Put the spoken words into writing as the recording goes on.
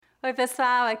Oi,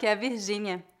 pessoal, aqui é a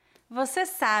Virgínia. Você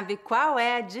sabe qual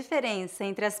é a diferença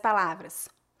entre as palavras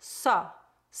só,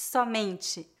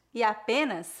 somente e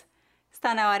apenas?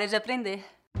 Está na hora de aprender.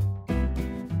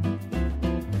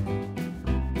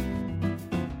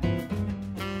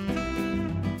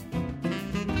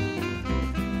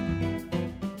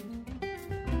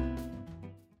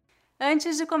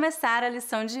 Antes de começar a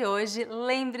lição de hoje,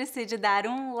 lembre-se de dar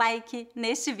um like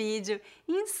neste vídeo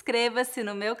e inscreva-se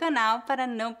no meu canal para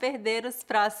não perder os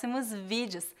próximos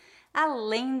vídeos.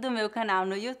 Além do meu canal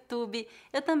no YouTube,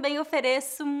 eu também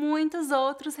ofereço muitos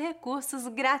outros recursos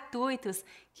gratuitos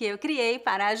que eu criei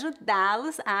para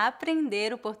ajudá-los a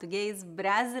aprender o português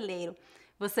brasileiro.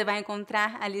 Você vai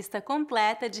encontrar a lista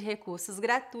completa de recursos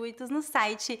gratuitos no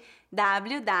site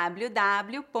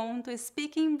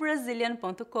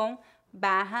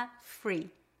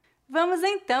www.speakingbrasilian.com/free. Vamos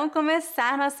então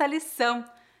começar nossa lição.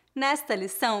 Nesta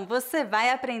lição, você vai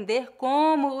aprender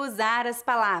como usar as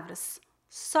palavras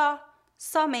só,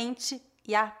 somente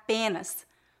e apenas.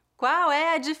 Qual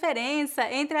é a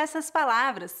diferença entre essas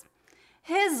palavras?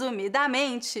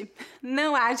 Resumidamente,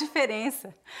 não há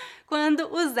diferença.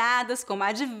 Quando usadas como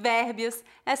advérbios,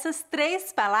 essas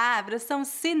três palavras são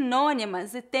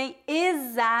sinônimas e têm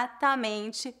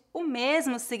exatamente o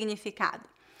mesmo significado.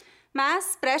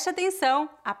 Mas preste atenção,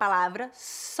 a palavra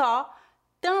só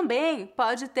também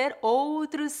pode ter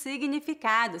outros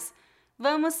significados.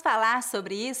 Vamos falar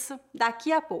sobre isso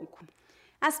daqui a pouco.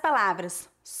 As palavras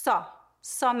só,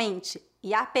 somente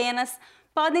e apenas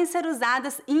podem ser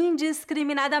usadas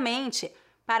indiscriminadamente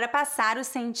para passar o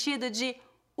sentido de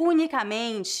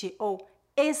unicamente ou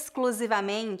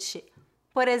exclusivamente.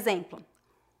 Por exemplo,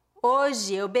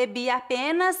 hoje eu bebi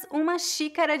apenas uma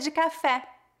xícara de café.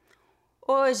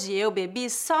 Hoje eu bebi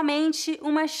somente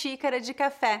uma xícara de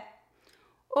café.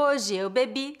 Hoje eu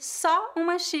bebi só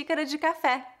uma xícara de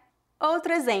café.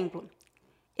 Outro exemplo.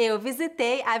 Eu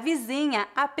visitei a vizinha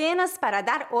apenas para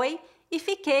dar oi e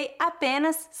fiquei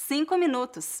apenas 5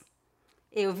 minutos.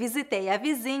 Eu visitei a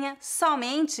vizinha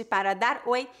somente para dar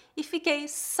oi e fiquei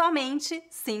somente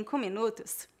 5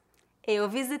 minutos. Eu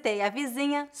visitei a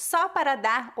vizinha só para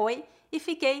dar oi e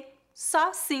fiquei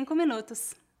só 5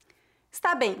 minutos.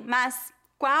 Está bem, mas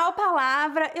qual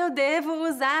palavra eu devo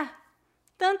usar?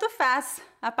 Tanto faz,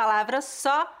 a palavra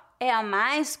só é a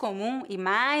mais comum e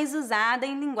mais usada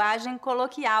em linguagem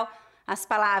coloquial. As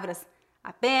palavras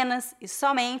apenas e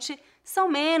somente são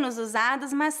menos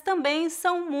usadas, mas também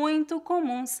são muito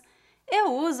comuns.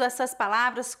 Eu uso essas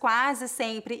palavras quase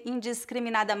sempre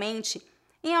indiscriminadamente.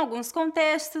 Em alguns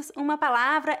contextos, uma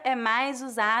palavra é mais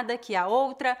usada que a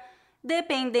outra,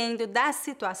 dependendo da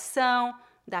situação,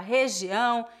 da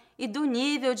região e do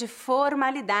nível de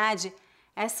formalidade.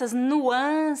 Essas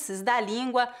nuances da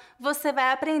língua você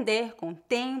vai aprender com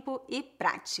tempo e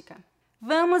prática.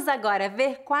 Vamos agora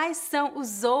ver quais são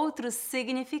os outros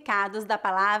significados da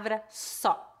palavra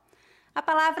só. A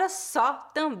palavra só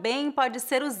também pode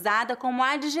ser usada como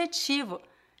adjetivo.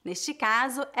 Neste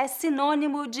caso, é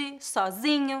sinônimo de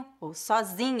sozinho ou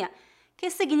sozinha,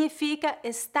 que significa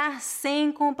estar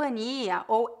sem companhia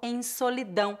ou em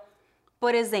solidão.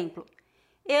 Por exemplo,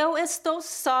 eu estou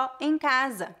só em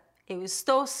casa. Eu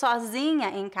estou sozinha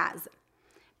em casa.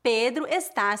 Pedro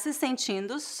está se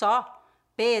sentindo só.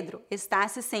 Pedro está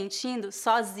se sentindo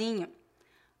sozinho.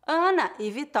 Ana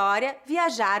e Vitória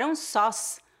viajaram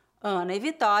sós. Ana e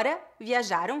Vitória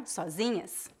viajaram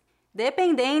sozinhas.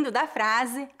 Dependendo da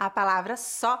frase, a palavra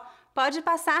só pode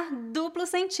passar duplo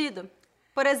sentido.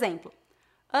 Por exemplo,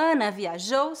 Ana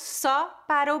viajou só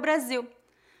para o Brasil.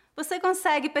 Você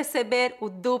consegue perceber o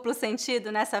duplo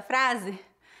sentido nessa frase?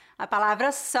 A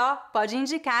palavra só pode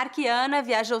indicar que Ana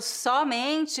viajou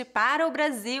somente para o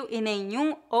Brasil e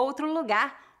nenhum outro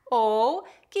lugar, ou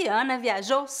que Ana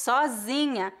viajou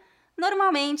sozinha.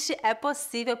 Normalmente é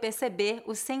possível perceber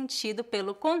o sentido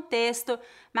pelo contexto,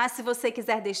 mas se você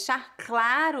quiser deixar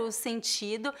claro o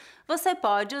sentido, você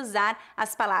pode usar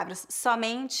as palavras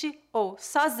somente ou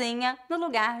sozinha no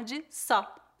lugar de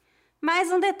só.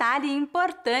 Mais um detalhe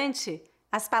importante: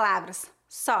 as palavras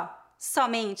só,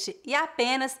 somente e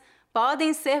apenas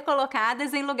podem ser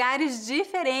colocadas em lugares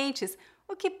diferentes,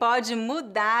 o que pode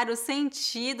mudar o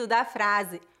sentido da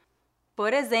frase.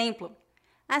 Por exemplo,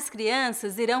 as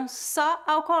crianças irão só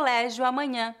ao colégio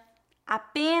amanhã.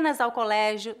 Apenas ao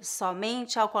colégio,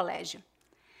 somente ao colégio.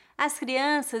 As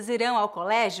crianças irão ao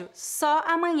colégio só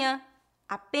amanhã.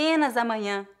 Apenas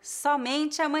amanhã,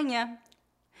 somente amanhã.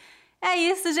 É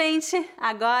isso, gente!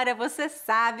 Agora você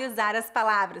sabe usar as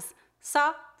palavras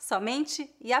só,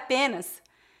 somente e apenas.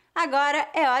 Agora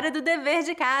é hora do dever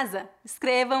de casa.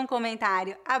 Escreva um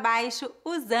comentário abaixo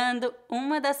usando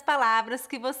uma das palavras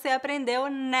que você aprendeu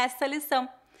nessa lição.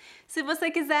 Se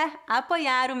você quiser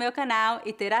apoiar o meu canal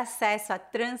e ter acesso à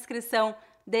transcrição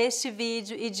deste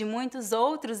vídeo e de muitos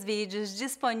outros vídeos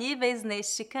disponíveis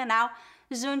neste canal,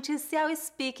 junte-se ao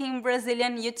Speaking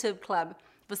Brazilian YouTube Club.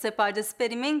 Você pode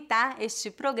experimentar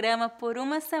este programa por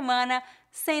uma semana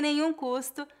sem nenhum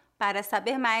custo. Para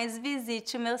saber mais,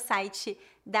 visite o meu site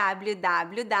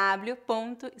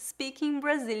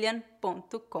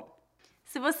www.speakingbrazilian.com.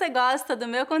 Se você gosta do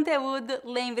meu conteúdo,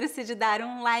 lembre-se de dar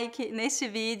um like neste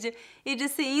vídeo e de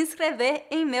se inscrever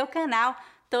em meu canal.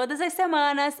 Todas as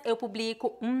semanas eu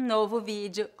publico um novo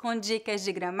vídeo com dicas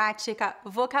de gramática,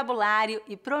 vocabulário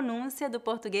e pronúncia do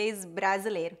português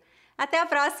brasileiro. Até a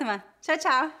próxima! Tchau,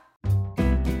 tchau!